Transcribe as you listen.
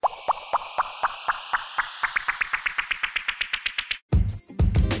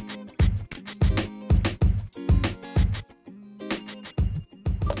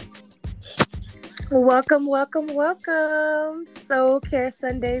Welcome, welcome, welcome. Soul Care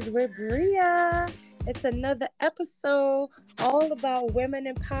Sundays with Bria. It's another episode all about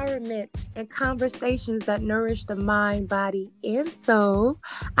women empowerment and conversations that nourish the mind, body, and soul.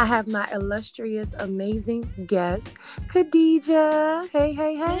 I have my illustrious, amazing guest, Khadijah. Hey,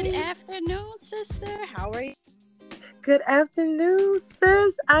 hey, Good hey. afternoon, sister. How are you? Good afternoon,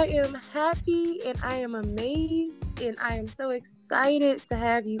 sis. I am happy and I am amazed and I am so excited to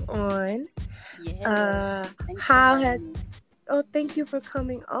have you on. Yes. Uh, Thanks for how having has me. Oh, thank you for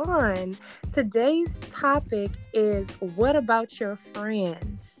coming on. Today's topic is what about your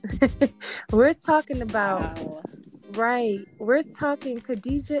friends? We're talking about, Wow. right, we're talking,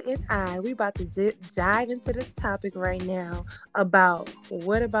 Khadijah and we about to dive into this topic right now about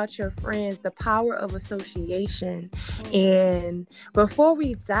what about your friends, the power of association. Mm. And before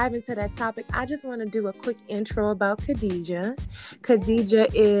we dive into that topic, I just want to do a quick intro about Khadijah. Khadijah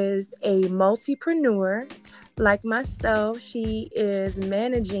Yes. is a multipreneur. Like myself, she is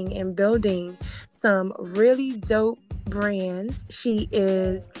managing and building some really dope brands. She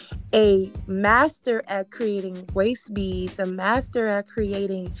is Yes. a master at creating waist beads, a master at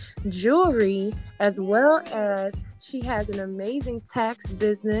creating jewelry, as well Yes. as she has an amazing tax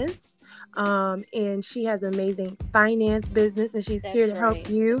business. And she has an amazing finance business, and she's here That's to help right.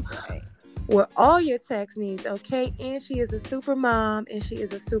 you That's right. with all your tax needs, okay? And she is a super mom and she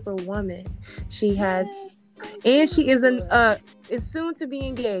is a super woman. She has Yes. Thank and she is an you. is soon to be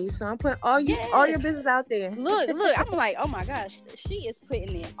engaged. So I'm putting all Yes. your business out there. Look. I'm like, oh my gosh, she is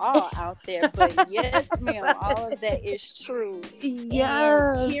putting it all out there. But yes, ma'am, all of that is true. And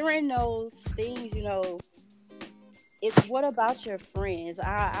Yes. hearing those things, it's what about your friends?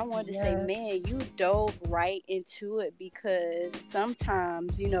 I wanted to say, Yes. man, you dove right into it because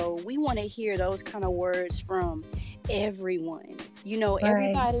sometimes, we want to hear those kind of words from everyone. Right.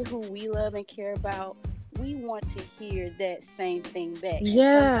 Everybody who we love and care about, we want to hear that same thing back. And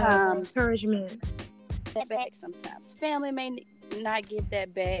Yeah. The sometimes encouragement. that back, sometimes family may not give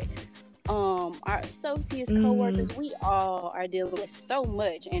that back. Our associates, Mm, co-workers, we all are dealing with so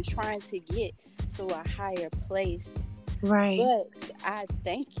much and trying to get to a higher place, right. but I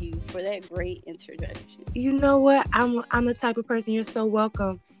thank you for that great introduction. You know what? I'm the type of person. You're so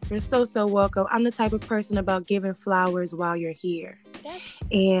welcome. You're so welcome. I'm the type of person about giving flowers while you're here. That's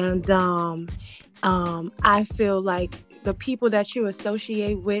And I feel like the people that you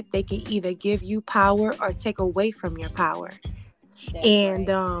associate with, they can either give you power or take away from your power. that's And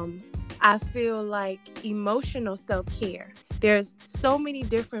right. I feel like emotional self-care. There's so many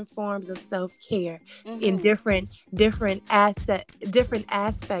different forms of self-care in Mm-hmm. different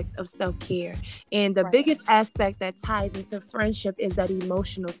aspects of self-care. And the Right. biggest aspect that ties into friendship is that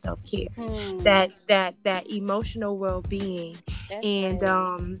emotional self-care, Hmm. that emotional well-being. That's And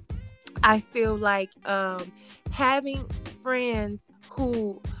right. I feel like having friends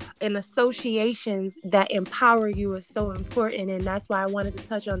who and associations that empower you is so important, and that's why I wanted to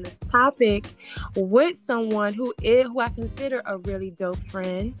touch on this topic with someone who I consider a really dope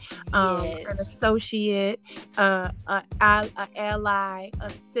friend, an Yes. associate, a ally,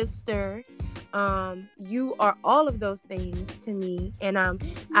 a sister. You are all of those things to me, and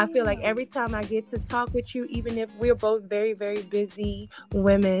Yes, I feel like ma'am. every time I get to talk with you, even if we're both very, very busy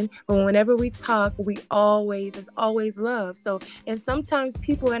women, but whenever we talk, it's always love. So, and sometimes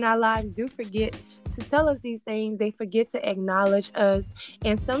people in our lives do forget to tell us these things. They forget to acknowledge us.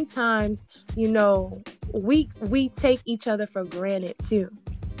 And sometimes, we take each other for granted too.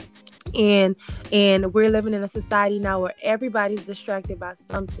 And we're living in a society now where everybody's distracted by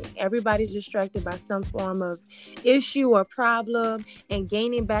something. Everybody's distracted by some form of issue or problem, and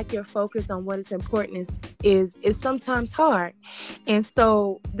gaining back your focus on what is important is sometimes hard. And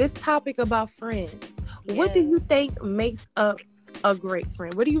so this topic about friends, what do Yeah. you think makes up a great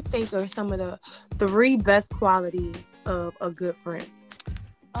friend? What do you think are some of the three best qualities of a good friend?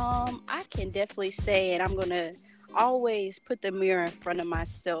 I can definitely say, and I'm gonna always put the mirror in front of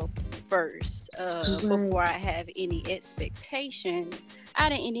myself first, Right. before I have any expectations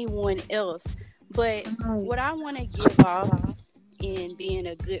out of anyone else. But Right. what I want to give off in being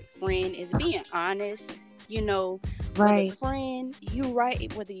a good friend is being honest. With a Right. friend,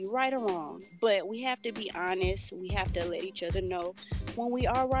 whether you right or wrong, but we have to be honest. We have to let each other know when we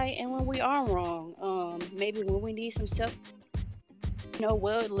are right and when we are wrong. Maybe when we need some self,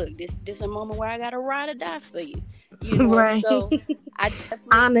 well, look, this a moment where I gotta ride or die for you. Right. So I definitely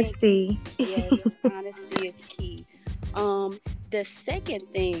think, Honesty. yes, honesty is key. The second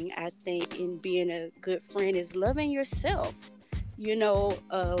thing I think in being a good friend is loving yourself.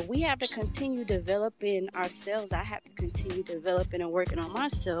 We have to continue developing ourselves. I have to continue developing and working on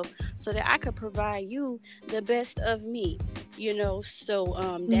myself so that I could provide you the best of me. That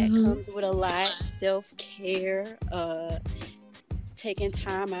Mm-hmm. comes with a lot: self-care, taking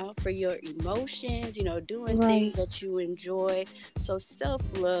time out for your emotions, doing things Right. that you enjoy. So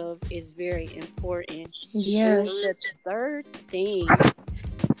self-love is very important. And the Yes. third thing,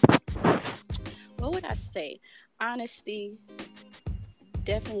 what would I say? Honesty,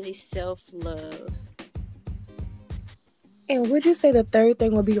 definitely self-love. And would you say the third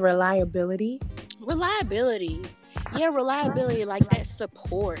thing would be reliability? Reliability. Yeah, reliability, like that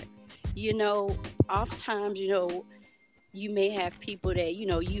support. You know, Oftentimes, you may have people that,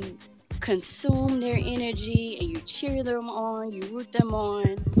 you consume their energy and you cheer them on, you root them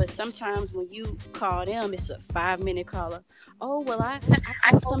on. But sometimes when you call them, it's a 5 minute caller. Oh, well, I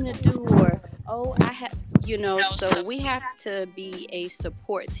got something to do, or, oh, I have, so we have to be a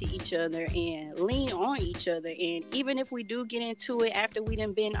support to each other and lean on each other. And even if we do get into it after we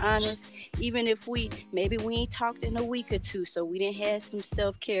done been honest, even if maybe we ain't talked in a week or two, so we didn't have some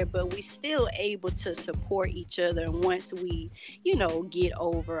self-care, but we still able to support each other once we, get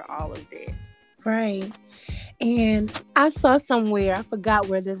over all of that. Right. And I saw somewhere, I forgot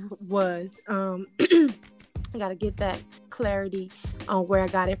where this was. I gotta get that clarity on where I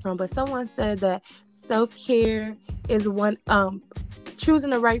got it from. But someone said that self-care is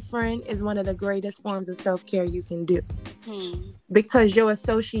choosing the right friend is one of the greatest forms of self-care you can do. Hmm. Because your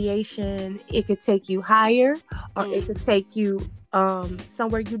association, it could take you higher or it Hmm. could take you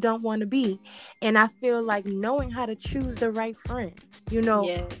somewhere you don't want to be. And I feel like knowing how to choose the right friend,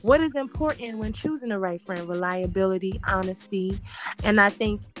 what Yes. is important when choosing the right friend? Reliability, honesty. And I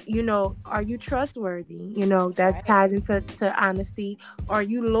think, are you trustworthy? That Right. ties into honesty. Are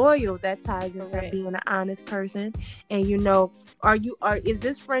you loyal? That ties into Correct. being an honest person. And is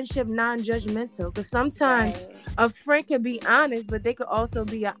this friendship non-judgmental? Because sometimes Right. a friend can be honest, but they could also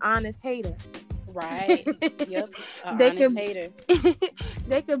be an honest hater. Right. Yep. An they honest could hater.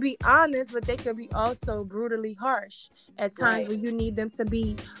 they could be honest, but they could be also brutally harsh at times Right. when you need them to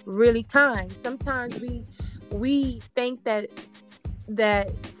be really kind. Sometimes we think that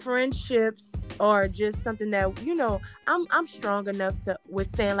friendships are just something that I'm strong enough to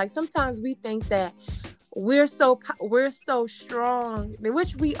withstand. Like sometimes we think that we're so strong,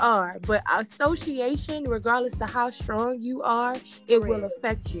 which we are, but association, regardless to how strong you are, it will Correct.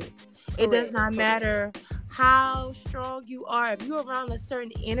 affect you. It does Correct. not Correct. matter how strong you are. If you're around a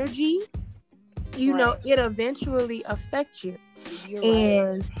certain energy, Right. it eventually affects you. You're right.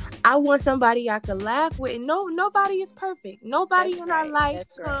 And I want somebody I could laugh with. And no, nobody is perfect. Nobody That's in our right. life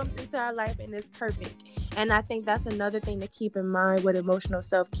That's comes right. into our life and is perfect. And I think that's another thing to keep in mind with emotional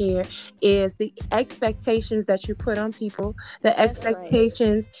self-care is the expectations that you put on people, the That's right.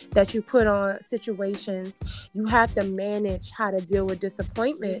 expectations that you put on situations. You have to manage how to deal with You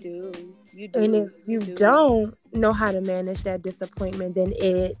disappointment. do. You And if do. You you do. don't know how to manage that disappointment, then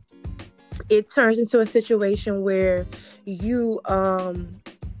it turns into a situation where you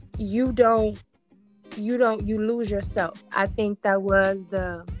you don't you lose yourself. I think that was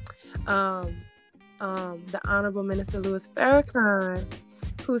um the Honorable Minister Louis Farrakhan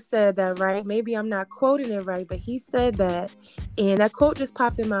who said that, right? Maybe I'm not quoting it right, but he said that, and that quote just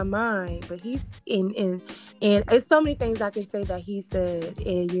popped in my mind. But he's in it's so many things I can say that he said,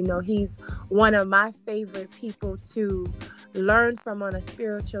 and he's one of my favorite people to learn from on a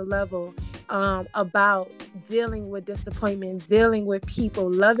spiritual level, about dealing with disappointment, dealing with people,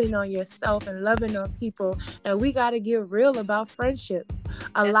 loving on yourself and loving on people. And we got to get real about friendships.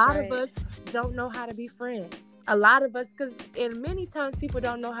 A That's lot of right. us don't know how to be friends. A lot of us, because and many times people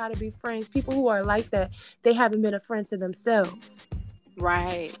don't know how to be friends. People who are like that, they haven't been a friend to themselves.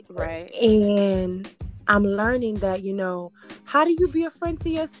 Right. Right. And I'm learning that, how do you be a friend to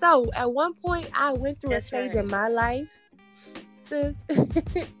yourself? At one point, I went through a That's stage in right. my life, sis.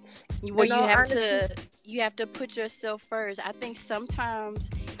 Where In all honesty, you have to put yourself first. I think sometimes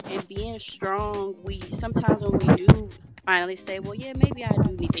in being strong, we sometimes when we do finally say, well, yeah, maybe I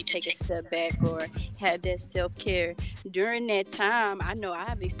do need to take a step back or have that self-care. During that time, I know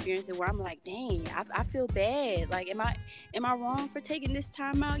I've experienced it where I'm like, dang, I feel bad. Like, am I wrong for taking this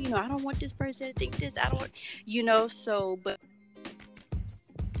time out? I don't want this person to think this. I don't want, so, but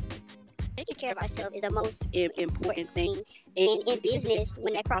taking care of ourselves is the most important thing. And in business,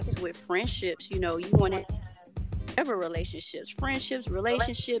 when that crosses with friendships, you want to ever relationships,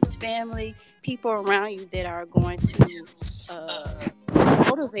 family, people around you that are going to uh,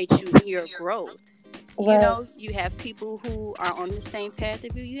 motivate you in your growth. right, You have people who are on the same path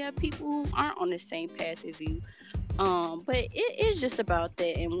of you. You have people who aren't on the same path of you. But it is just about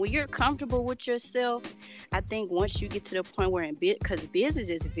that. And when you're comfortable with yourself, I think once you get to the point where because business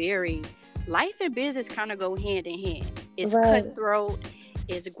is very, life and business kind of go hand in hand. It's Right. cutthroat,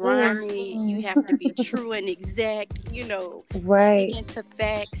 it's grimy. You Mm. have to be true and exact, Right. sticking to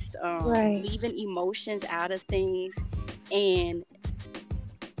facts, Right. leaving emotions out of things, and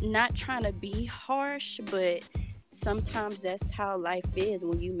not trying to be harsh, but sometimes that's how life is.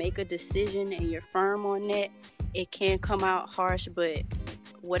 When you make a decision and you're firm on that, it can come out harsh. But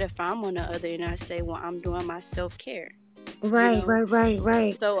what if I'm on the other end and I say, well, I'm doing my self-care, you Right. know? Right. Right.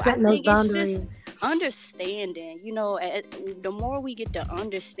 Right. So I Setting those think it's boundaries. just understanding, the more we get to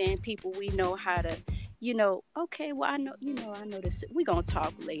understand people, we know how to, okay, well, I know this, we're going to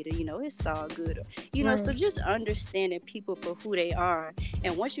talk later, it's all good. So Right. just understanding people for who they are.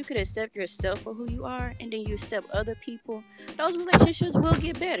 And once you could accept yourself for who you are, and then you accept other people, those relationships will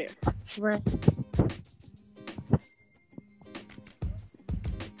get better. Right.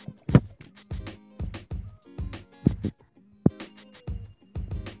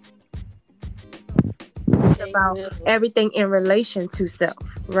 They About will. everything in relation to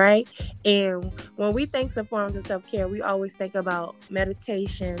self, right? And when we think some forms of self-care, we always think about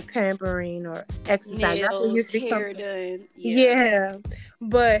meditation, pampering, or exercise. That's what Nails, used to be hair comfortable. done. Yeah. Yeah.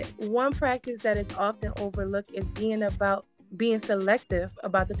 But one practice that is often overlooked is being selective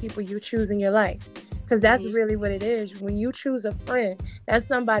about the people you choose in your life. Because that's Mhm. really what it is. When you choose a friend, that's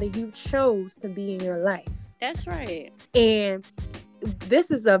somebody you chose to be in your life. That's right. And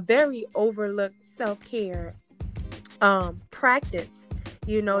this is a very overlooked self-care practice,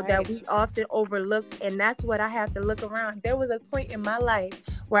 that Right. we often overlook. And that's what I have to look around. There was a point in my life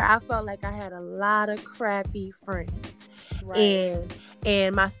where I felt like I had a lot of crappy friends, Right.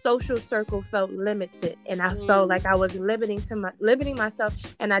 and my social circle felt limited, and I felt Mm. like I was limiting myself,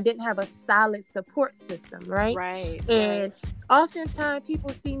 and I didn't have a solid support system, right? Right. Right. And oftentimes people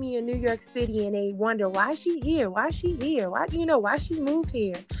see me in New York City and they wonder, why she here, why she moved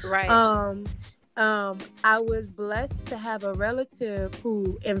here. Right. um I was blessed to have a relative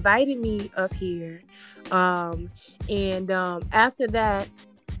who invited me up here. And after that,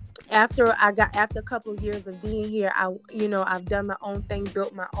 after a couple of years of being here, I've done my own thing,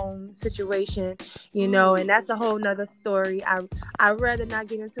 built my own situation, and Mm. that's a whole nother story. I'd rather not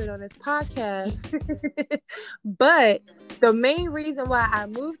get into it on this podcast. But the main reason why I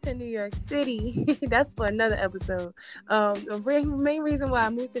moved to New York City, that's for another episode. Main reason why I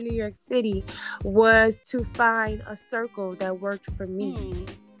moved to New York City was to find a circle that worked for me, Mm.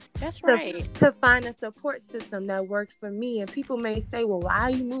 That's to right. to find a support system that worked for me. And people may say, well, why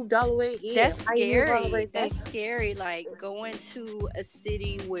you moved all the way here? That's Why you move all the way scary. there? That's scary. Like going to a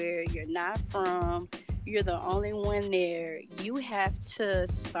city where you're not from, you're the only one there. You have to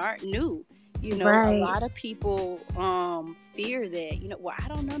start new. A Right. lot of people fear that, well, I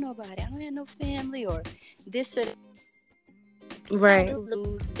don't know nobody. I don't have no family or this or that. Kind Right. of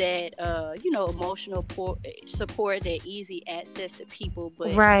lose that emotional support, that easy access to people.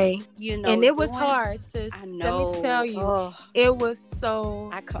 But Right. And it was doing, hard, sis. I Let me tell know, you, oh, it was so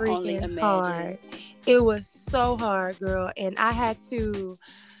I could only freaking imagine. hard. It was so hard, girl. And I had to,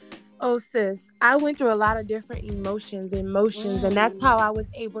 oh, sis, I went through a lot of different emotions, and that's how Mm, I was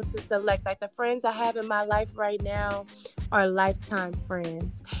able to select. Like, the friends I have in my life right now are lifetime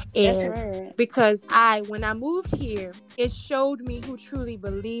friends. that's And right. because when I moved here, it showed me who truly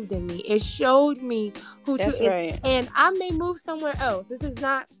believed in me. It showed me who That's truly is, right. and I may move somewhere else. This is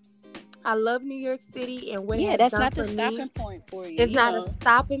not, I love New York City and what it Yeah, has that's done not the for me. stopping point for you, It's not a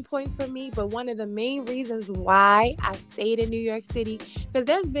stopping point for me, but one of the main reasons why I stayed in New York City,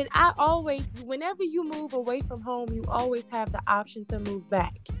 because whenever you move away from home, you always have the option to move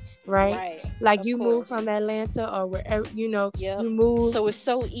back, right? Right. Like, Of you move course. from Atlanta or wherever, Yep. you move. So it's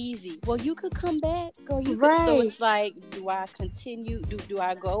so easy. Well, you could come back, or you could. So Right, it's like, do I continue? Do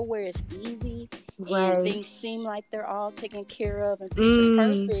I go where it's easy and right. things seem like they're all taken care of and picture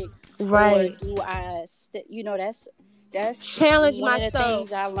Mm, perfect, or right. do I? That's Challenge one of the myself.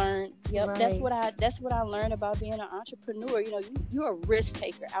 things I learned. Yep. Right. That's what I learned about being an entrepreneur. You're a risk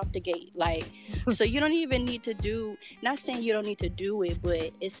taker out the gate. Like, so you don't even need to do. Not saying you don't need to do it,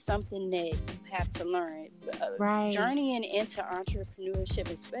 but it's something that you have to learn. Right. Journeying into entrepreneurship,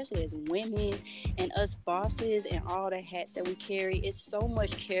 especially as women and us bosses and all the hats that we carry, is so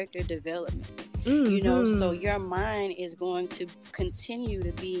much character development. So Mm-hmm. your mind is going to continue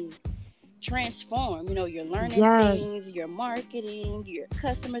to be transformed. You're learning things, Yes. your marketing, your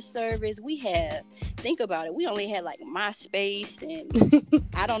customer service. Think about it, we only had like MySpace, and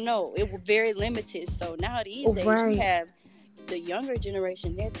I don't know, it was very limited. So now these days you Right. have the younger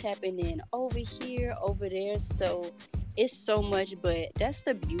generation, they're tapping in over here, over there. So it's so much, but that's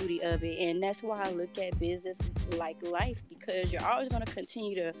the beauty of it. And that's why I look at business like life, because you're always going to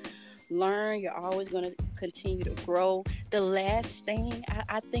continue to learn. You're always going to continue to grow. The last thing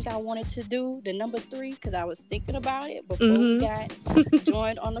I think I wanted to do, the number 3, because I was thinking about it before we got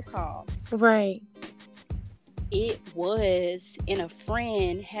joined on the call. Right. It was in a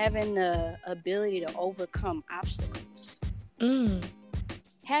friend having the ability to overcome obstacles.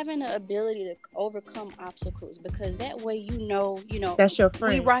 Having the ability to overcome obstacles, because that way you know that's your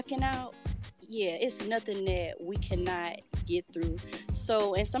friend. We rocking out. Yeah, it's nothing that we cannot get through.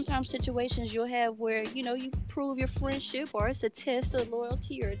 So, and sometimes situations you'll have where you prove your friendship, or it's a test of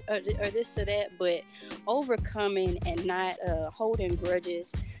loyalty, or this or that. But overcoming and not holding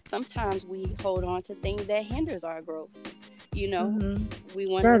grudges. Sometimes we hold on to things that hinders our growth. We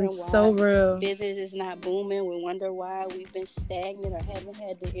wonder that is why so real. business is not booming. We wonder why we've been stagnant or haven't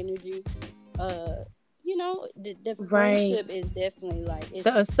had the energy. The friendship is definitely like, it's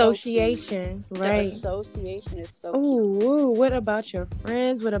the association, so right? The association is so cute. Ooh, what about your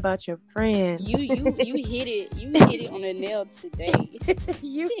friends? What about your friends? You hit it. You hit it on the nail today.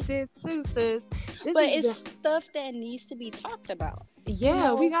 You did too, sis. But it's stuff that needs to be talked about.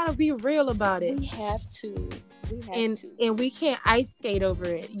 Yeah, we gotta be real about it. We have to. And we can't ice skate over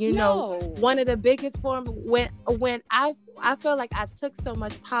it. One of the biggest forms when I feel like I took so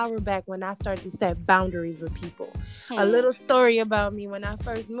much power back when I started to set boundaries with people. A little story about me: when I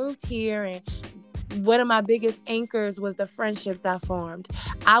first moved here, and one of my biggest anchors was the friendships I formed.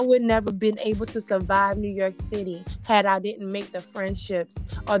 I would never been able to survive New York City had I didn't make the friendships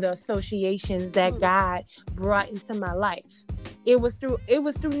or the associations that God brought into my life. It was through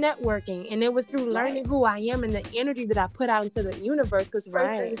networking, and it was through learning who I am and the energy that I put out into the universe. Because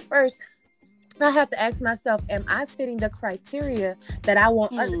first things first, I have to ask myself, am I fitting the criteria that I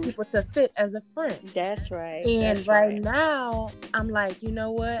want other people to fit as a friend? That's right. And now I'm like, you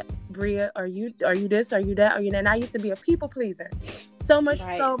know what, Bria, are you this? Are you that? Are you that? And I used to be a people pleaser. So much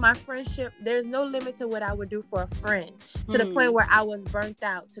so my friendship, there's no limit to what I would do for a friend. To the point where I was burnt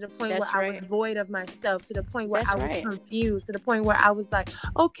out. To the point where I was void of myself. To the point where I was confused. To the point where I was like,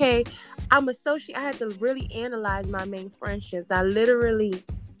 okay, I had to really analyze my main friendships. I literally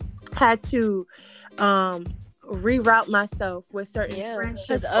had to reroute myself with certain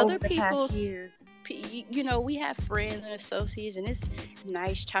friendships over the past years. We have friends and associates, and it's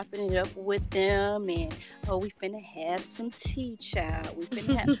nice chopping it up with them, and we finna have some tea, child. We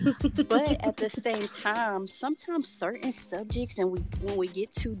finna have, but at the same time, sometimes certain subjects, and when we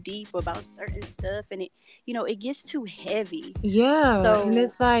get too deep about certain stuff, and it gets too heavy. Yeah, so, and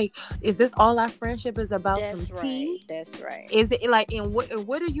it's like, is this all our friendship is about? Some tea? That's right. Is it like, and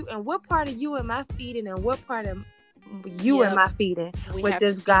what are you, and what part of you am I feeding, and what part of you am I feeding with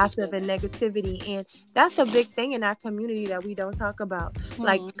this gossip and negativity? And that's a big thing in our community that we don't talk about.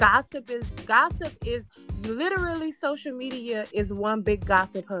 Like gossip is literally, social media is one big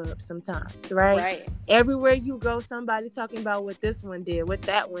gossip hub sometimes, right? Everywhere you go, somebody talking about what this one did, what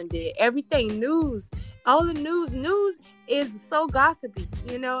that one did. Everything news, all the news is so gossipy,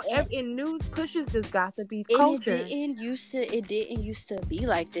 and news pushes this gossipy culture. It didn't used to be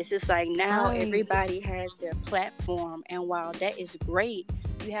like this. It's like now everybody has their platform, and while that is great,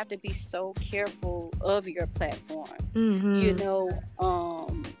 you have to be so careful of your platform.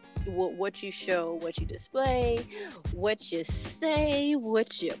 What you show, what you display, what you say,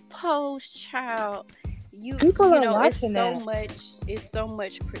 what you post, child. People are watching it's so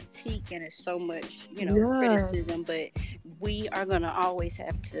much critique, and it's so much criticism, but we are gonna always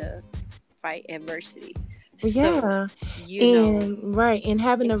have to fight adversity. And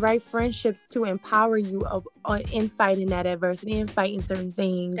having the right friendships to empower you in fighting that adversity and fighting certain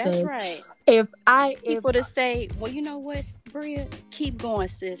things. That's right. People to say, well, you know what, Bria, keep going,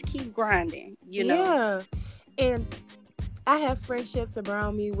 sis, keep grinding. And I have friendships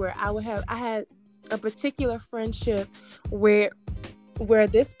around me where I had a particular friendship where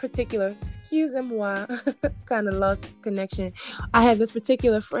this particular, excuse-moi, kind of lost connection. I had this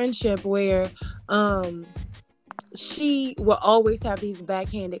particular friendship where she will always have these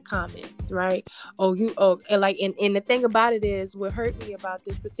backhanded comments, right? And the thing about it is, what hurt me about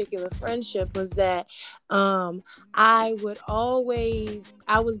this particular friendship was that I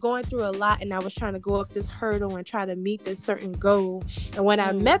was going through a lot, and I was trying to go up this hurdle and try to meet this certain goal. And when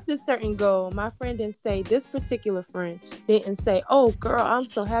I met this certain goal, my friend didn't say, this particular friend didn't say, oh girl, I'm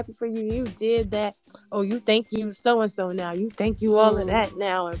so happy for you, you did that. Oh, you think you so-and-so now, you think you all of that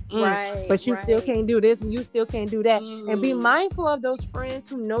now, but you still can't do this, and you still can't do do that. And be Mm. mindful of those friends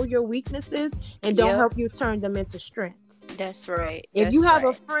who know your weaknesses and don't Yep. help you turn them into strengths. That's right. If you That's have a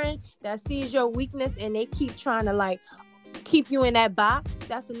right. friend that sees your weakness and they keep trying to like keep you in that box,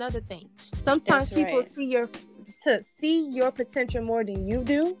 that's another thing. Sometimes That's people right. see your potential more than you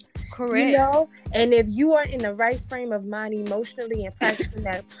do, Correct. and if you are in the right frame of mind emotionally and practicing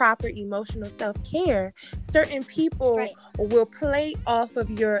that proper emotional self-care, certain people Right. will play off of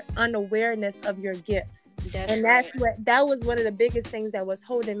your unawareness of your gifts. That's And right. that was one of the biggest things that was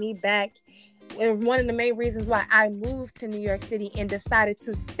holding me back, and one of the main reasons why I moved to New York City and decided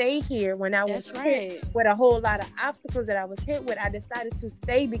to stay here when I was That's hit right. with a whole lot of obstacles that I was hit with. I decided to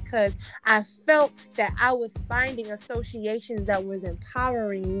stay because I felt that I was finding associations that was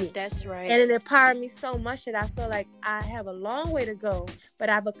empowering me. That's right. And it empowered me so much that I feel like I have a long way to go, but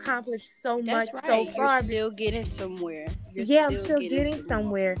I've accomplished so much That's so right. You're far. still getting somewhere. You're Yeah, I'm still still getting getting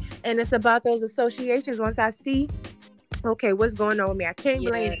somewhere. somewhere. And it's about those associations. Once I see, okay, what's going on with me? I can't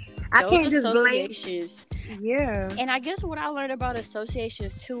blame Yeah. it. I Those can't just blame. associations. Yeah. And I guess what I learned about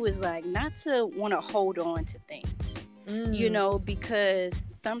associations too is like not to want to hold on to things. Because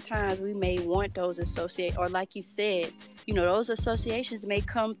sometimes we may want those or like you said, those associations may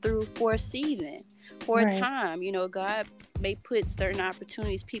come through for a season, for a Right. time. God may put certain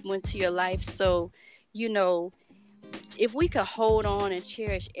opportunities, people into your life. So, if we could hold on and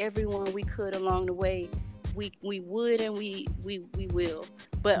cherish everyone we could along the way, we would, and we will.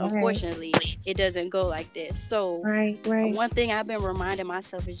 But Right. unfortunately, it doesn't go like this. So Right. one thing I've been reminding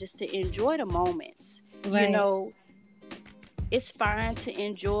myself is just to enjoy the moments. Right. It's fine to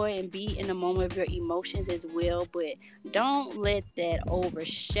enjoy and be in the moment of your emotions as well, but don't let that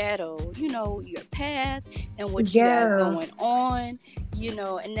overshadow, your path and what you got Yeah. going on,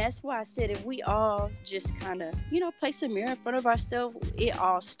 and that's why I said if we all just kind of, place a mirror in front of ourselves, it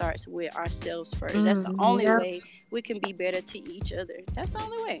all starts with ourselves first. That's the only Yep. way we can be better to each other. That's the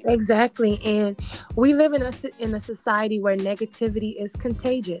only way. Exactly. And we live in a society where negativity is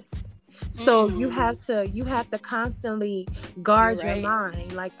contagious. So you have to constantly guard your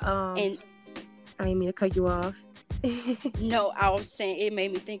mind. Like And I didn't mean to cut you off. no, I was saying it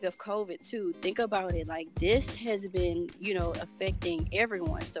made me think of COVID too. Think about it. Like this has been, affecting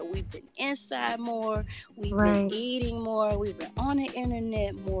everyone. So we've been inside more. We've been eating more. We've been on the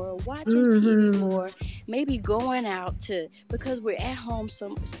internet more, watching TV more, maybe going out because we're at home.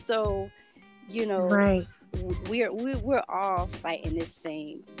 So Right. we're all fighting this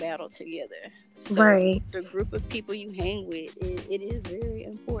same battle together. So the group of people you hang with, it is very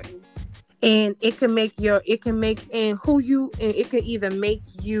important. And it can either make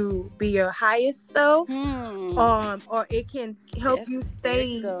you be your highest self, or it can help you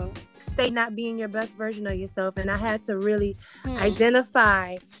stay not being your best version of yourself. And I had to really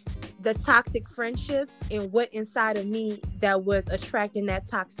identify the toxic friendships and what inside of me that was attracting that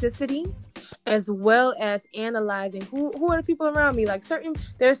toxicity, as well as analyzing who are the people around me. Like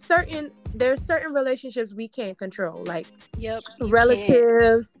there's certain relationships we can't control, like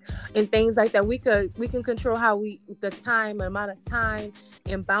relatives and things like that. We can control how the amount of time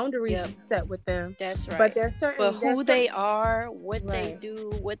and boundaries we set with them. That's right. But there's certain, who they are, what they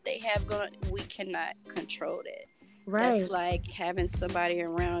do, what they have going, we cannot control that. Right. That's like having somebody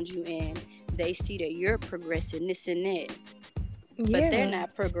around you and they see that you're progressing this and that, but they're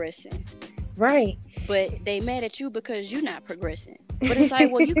not progressing. Right. But they mad at you because you're not progressing. But it's like,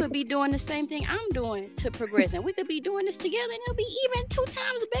 well, you could be doing the same thing I'm doing to progress, and we could be doing this together, and it'll be even 2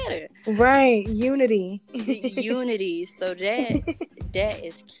 times better. Right. Unity. Unity. So that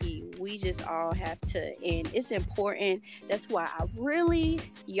is key. We just all have to, and it's important. That's why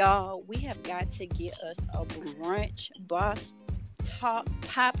y'all, we have got to get us a brunch boss talk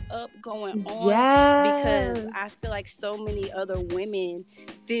pop up going on, because I feel like so many other women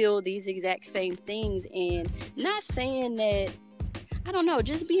feel these exact same things. And not saying that, I don't know,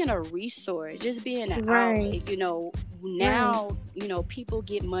 just being a resource, just being an outlet. Now people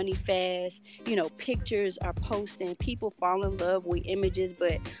get money fast, pictures are posting, people fall in love with images,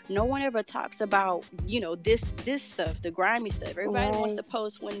 but no one ever talks about this stuff, the grimy stuff. Everybody wants to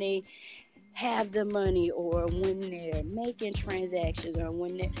post when they have the money, or when they're making transactions, or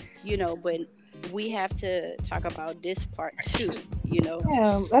when they're but we have to talk about this part too.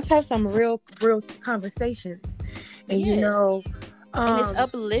 Let's have some real conversations. And and it's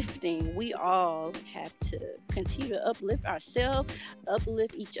uplifting. We all have to continue to uplift ourselves,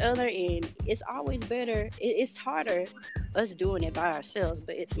 uplift each other, and it's always better. It's harder us doing it by ourselves,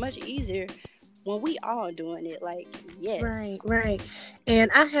 but it's much easier when we all doing it. Like, yes. Right.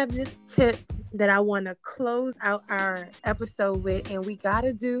 And I have this tip that I want to close out our episode with, and we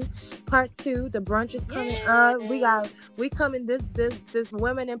gotta do part 2. The brunch is coming up. Yes. We coming this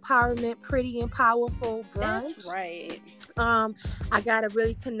women empowerment, pretty and powerful That's brunch. right. I gotta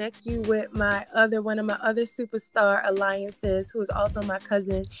really connect you with one of my other superstar alliances, who is also my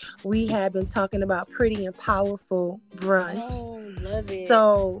cousin. We have been talking about pretty and powerful brunch. Oh, love it.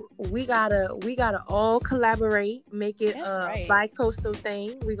 So we gotta all collaborate, make it That's a right. bi-coastal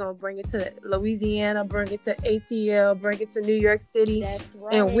thing. We're gonna bring it to Louisiana, bring it to ATL, bring it to New York City, That's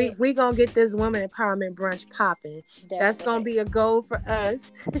and right. we gonna get this women empowerment brunch popping. That's That's gonna right. be a goal for us.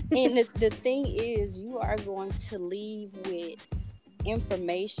 And the thing is, you are going to leave with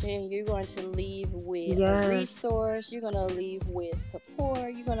information. You're going to leave with a Yes. resource. You're going to leave with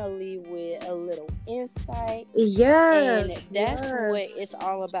support. You're going to leave with a little insight. And Yes. that's what Yes. it's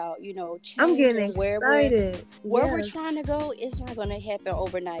all about, I'm change getting and excited. where we're Yes. trying to go. It's not going to happen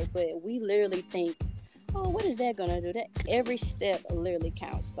overnight, but we literally think, oh, what is that gonna do? That every step literally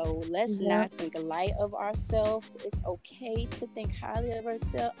counts. So let's Yeah. not think light of ourselves. It's okay to think highly of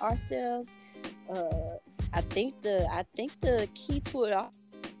ourselves. Uh, I think the key to it all,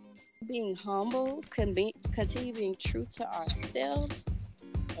 being humble, continue being true to ourselves,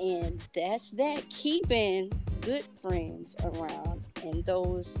 and that's that. Keeping good friends around and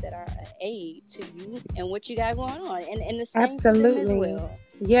those that are an aid to you and what you got going on, and the same for them as Absolutely. well.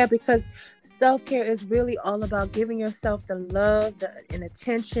 Yeah, because self-care is really all about giving yourself the love and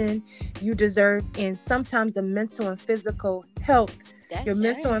attention you deserve, and sometimes the mental and physical health. Your That's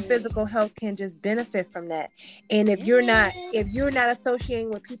mental and right. physical health can just benefit from that. And if Yes. you're not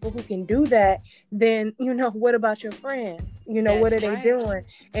associating with people who can do that, then what about your friends? What That's are they right. doing?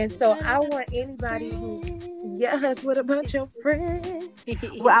 And so What I about want anybody who friends? yes, what about your friends?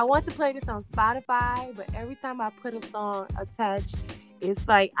 Well, I want to play this on Spotify, but every time I put a song attached, it's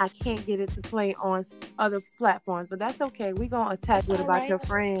like I can't get it to play on other platforms. But that's okay. We're going to attach That's What all About right. Your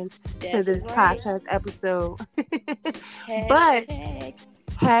Friends to That's this right. podcast episode. But Hashtag.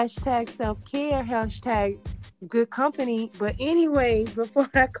 hashtag self-care, hashtag good company. But anyways, before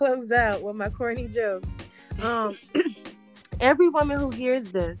I close out with my corny jokes, um, every woman who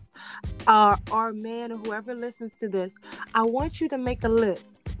hears this, or man, or whoever listens to this, I want you to make a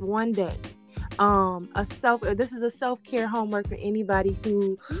list one day. This is a self-care homework for anybody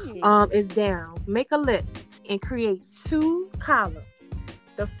who Hmm. is down. Make a list and create 2 columns.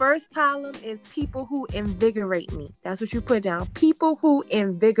 The first column is people who invigorate me. That's what you put down. People who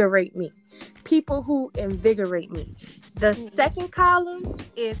invigorate me. People who invigorate me. The second column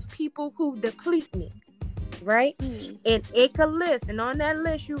is people who deplete me. Right? Hmm. And make a list. And on that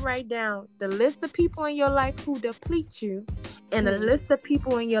list, you write down the list of people in your life who deplete you and a Hmm. list of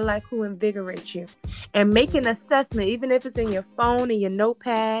people in your life who invigorate you. And make an assessment, even if it's in your phone and your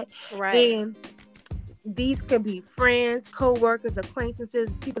notepad. Right. And these could be friends, co-workers,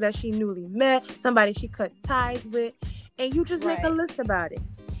 acquaintances, people that she newly met, somebody she cut ties with. And you just make a Right. list about it.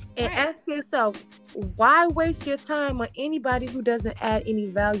 And Right. ask yourself, why waste your time on anybody who doesn't add any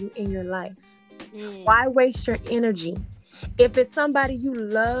value in your life? Hmm. Why waste your energy? If it's somebody you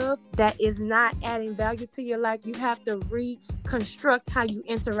love that is not adding value to your life, you have to reconstruct how you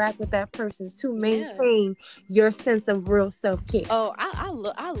interact with that person to Yeah. maintain your sense of real self-care. Oh,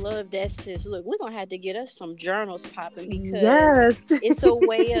 I love that, sis. Look, we're gonna have to get us some journals popping because Yes. it's a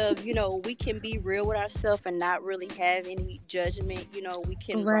way of, we can be real with ourselves and not really have any judgment. We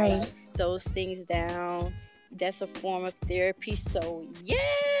can write Right. those things down. That's a form of therapy. So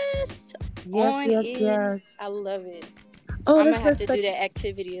yes, Yes, on yes, it. yes. I love it. Oh, I'm this gonna have was to do such that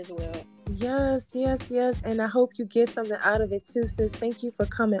activity as well. yes, yes, yes. And I hope you get something out of it too, sis. Thank you for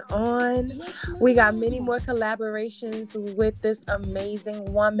coming on. Yes, We got many ma'am. more collaborations with this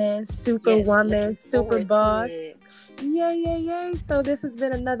amazing woman, Yes, superwoman, looking super forward to boss. it. Yay, yay, yay. So this has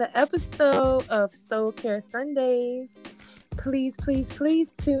been another episode of Soul Care Sundays. Please, please, please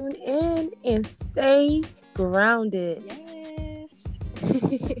tune in and stay grounded. Yes.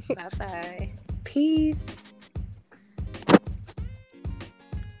 Bye bye. Peace.